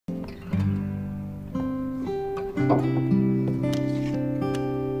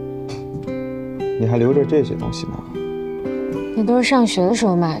你还留着这些东西呢？那都是上学的时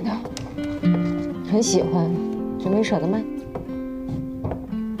候买的，很喜欢，就没舍得卖。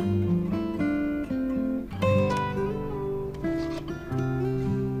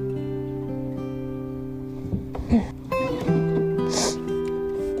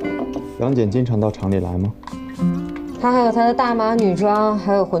杨戬经常到厂里来吗？他还有他的大码女装，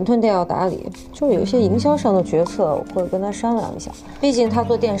还有馄饨店要打理，就是有一些营销上的决策，我会跟他商量一下。毕竟他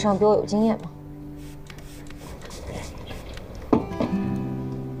做电商比我有经验嘛。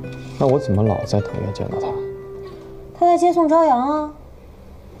那我怎么老在藤原见到他？他在接送朝阳啊。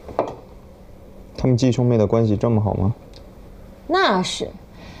他们继兄妹的关系这么好吗？那是，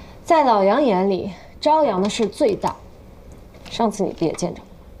在老杨眼里，朝阳的事最大。上次你不也见着了？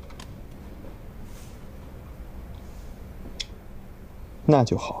那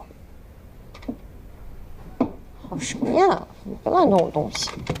就好。好什么呀？你别乱动我东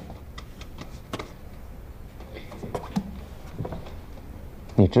西。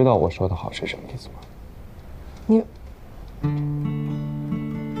你知道我说的好是什么意思吗？你，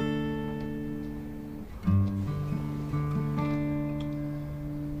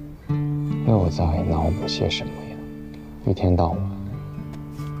又在脑补些什么呀？一天到晚，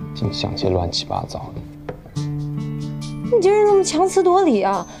净想些乱七八糟的。你这人怎么强词夺理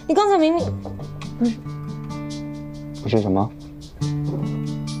啊？你刚才明明不是什么？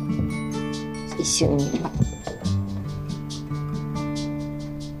自己心里明白。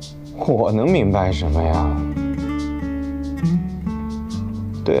我能明白什么呀？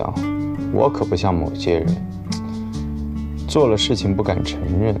对啊，我可不像某些人，做了事情不敢承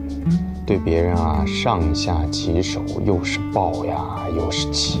认，对别人啊上下其手，又是抱呀，又是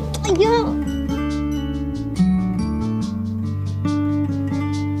气。哎呀！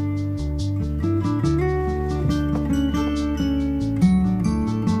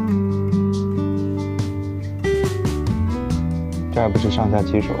这还不是上下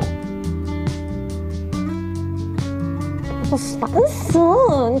其手？我烦死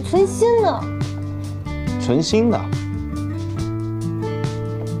了！你存心的。存心的。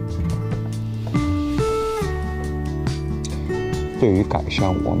对于改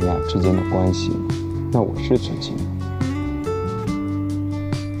善我们俩之间的关系，那我是存心的。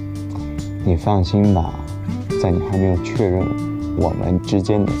你放心吧，在你还没有确认我们之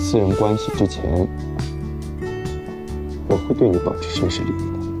间的私人关系之前，我会对你保持绅士礼仪的。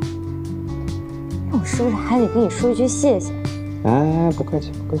那我是不是还得跟你说一句谢谢？哎，不客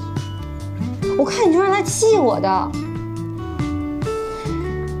气，不客气。我看你就是来气我的。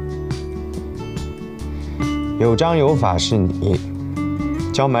有章有法是你，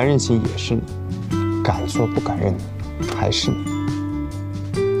娇蛮任性也是你，敢做不敢认还是你。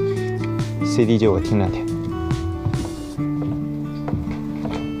CD 借我听两天。